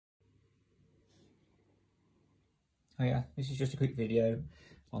Hiya, this is just a quick video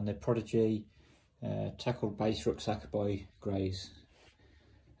on the Prodigy Tackle Base Rucksack by Grays.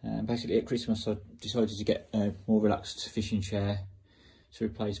 Basically at Christmas I decided to get a more relaxed fishing chair to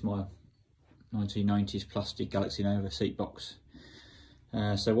replace my 1990s plastic Galaxy Nova seat box.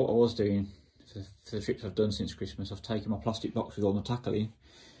 So what I was doing for the trips I've done since Christmas, I've taken my plastic box with all my tackle in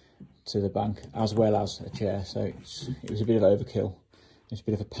to the bank as well as a chair, so it was a bit of overkill. It's a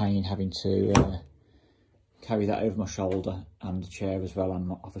bit of a pain having to carry that over my shoulder and the chair as well,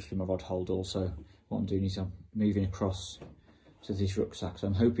 and obviously my rod hold also. What I'm doing is I'm moving across to this rucksack, so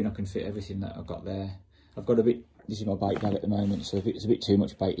I'm hoping I can fit everything that I've got there. I've got a bit, this is my bait bag at the moment, so there's a bit too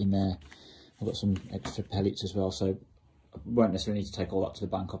much bait in there. I've got some extra pellets as well, so I won't necessarily need to take all that to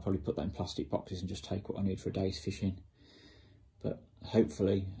the bank. I'll probably put that in plastic boxes and just take what I need for a day's fishing. But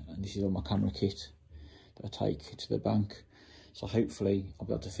hopefully, and this is all my camera kit that I take to the bank, so hopefully I'll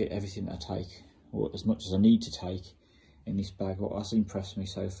be able to fit everything that I take, or as much as I need to take, in this bag. What has impressed me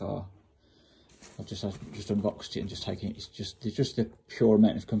so far, I've just unboxed it and just taken it. There's just the pure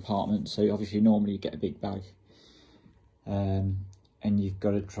amount of compartments. So obviously normally you get a big bag, and you've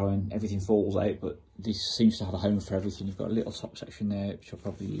got to try and everything falls out. But this seems to have a home for everything. You've got a little top section there, which I'll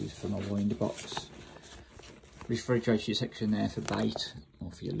probably use for my winder box. Refrigerated section there for bait, or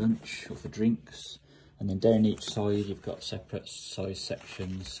for your lunch, or for drinks. And then down each side you've got separate size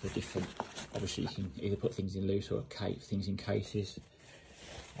sections for different, obviously you can either put things in loose or things in cases.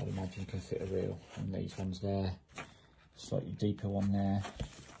 I'd imagine you can fit a reel, and these ones there, slightly deeper one there.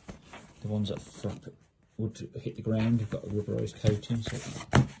 The ones that would hit the ground, you've got a rubberised coating, so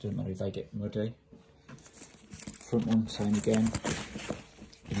it doesn't matter if they get muddy. Front one, same again.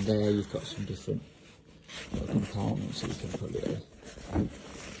 And there you've got some different compartments that you can put little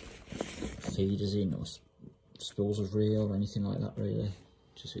feeders in, or spools of reel or anything like that, really,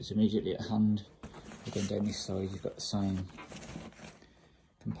 just so it's immediately at hand. Again, down this side you've got the same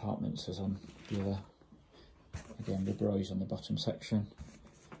compartments as on the other. Again, rubberised on the bottom section.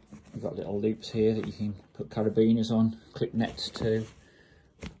 You've got little loops here that you can put carabiners on, clip nets to,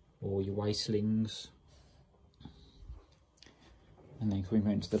 or your waist slings. And then coming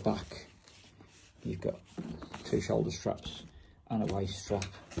round to the back, you've got two shoulder straps and a waist strap,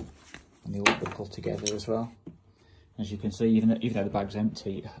 and they all buckle together as well. As you can see, even though the bag's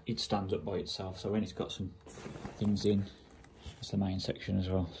empty, it stands up by itself, so when it's got some things in, it's the main section as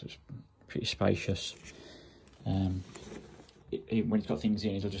well, so it's pretty spacious. When it's got things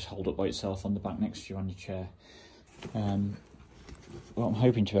in, it'll just hold up by itself on the back next to you on your chair. What I'm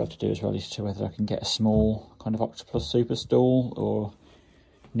hoping to be able to do as well is to whether I can get a small kind of octopus super stool, or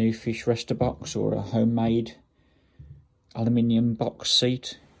new fish rester box, or a homemade aluminium box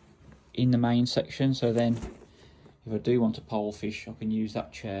seat in the main section, so then if I do want to pole fish, I can use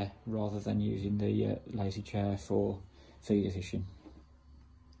that chair rather than using the lazy chair for feeder fishing.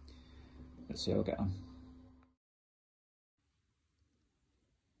 Let's see how I get on.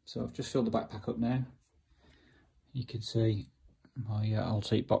 So I've just filled the backpack up now. You can see my old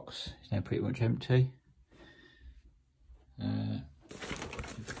seat box is now pretty much empty.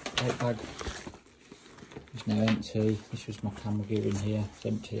 Bait bag is now empty. This was my camera gear in here, it's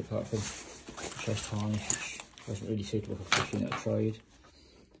empty apart from the chest harness, which wasn't really suitable for fishing that I tried.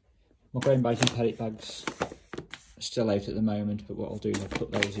 My ground bait and pellet bags are still out at the moment, but what I'll do is I'll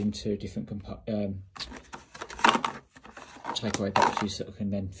put those into different takeaway boxes that I can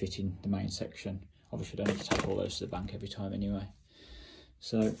then fit in the main section. Obviously I don't need to take all those to the bank every time anyway.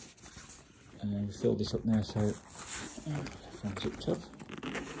 So we've filled this up now, so that's zipped up.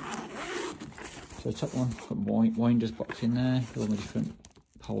 So the top one, got my winders box in there with all my different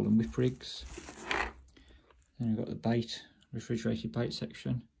pole and whip rigs. Then we've got the bait, refrigerated bait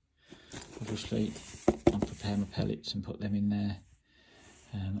section. Obviously I'll prepare my pellets and put them in there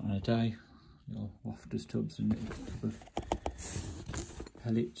on a day. Little wafters tubs and little couple of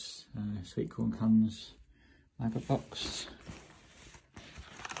pellets, sweet corn cans, maggot box.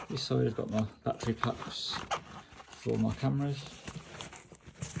 This side I've got my battery packs for my cameras.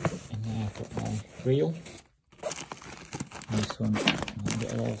 In there I've got my reel. And this one, a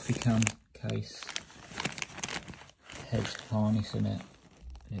little Alfie-Cam case, hedged harness in it,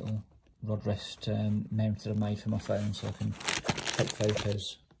 little rod rest mount that I've made for my phone so I can take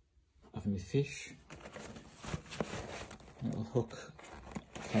photos of them with fish. A little hook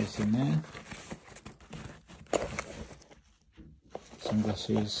case in there.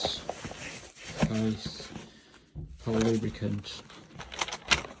 Sunglasses, case, pole lubricant,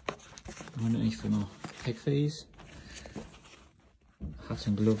 underneath for my peg fees, hat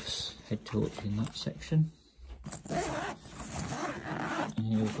and gloves, head torch in that section. And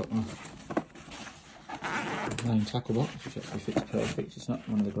here we've got my main tackle box, which actually fits perfect. It's not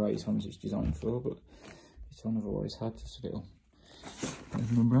one of the greatest ones it's designed for, but it's one I've always had. Just a little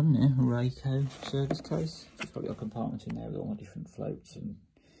brand new Reiko service case. Just got a little compartment in there with all my different floats and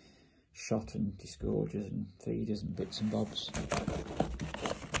shot and disgorgers and feeders and bits and bobs.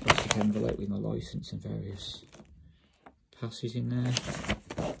 Plastic envelope with my licence and various passes in there.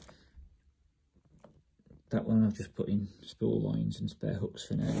 That one I've just put in spool lines and spare hooks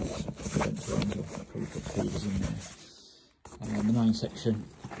for now. I'll probably put feeders in there. The main section,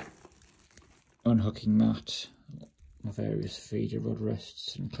 unhooking mat, my various feeder rod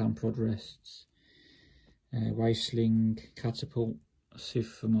rests and clamp rod rests, waist sling, catapult, a sieve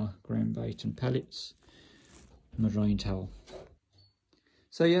for my ground bait and pellets, and my drying towel.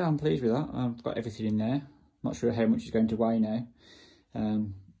 So yeah, I'm pleased with that. I've got everything in there. Not sure how much it's going to weigh now,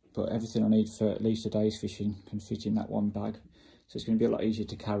 but everything I need for at least a day's fishing can fit in that one bag. So it's going to be a lot easier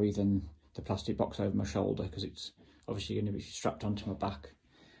to carry than the plastic box over my shoulder, because it's obviously going to be strapped onto my back.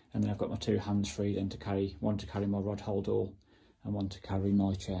 And then I've got my two hands free then to carry, one to carry my rod hold all and one to carry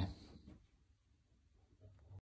my chair.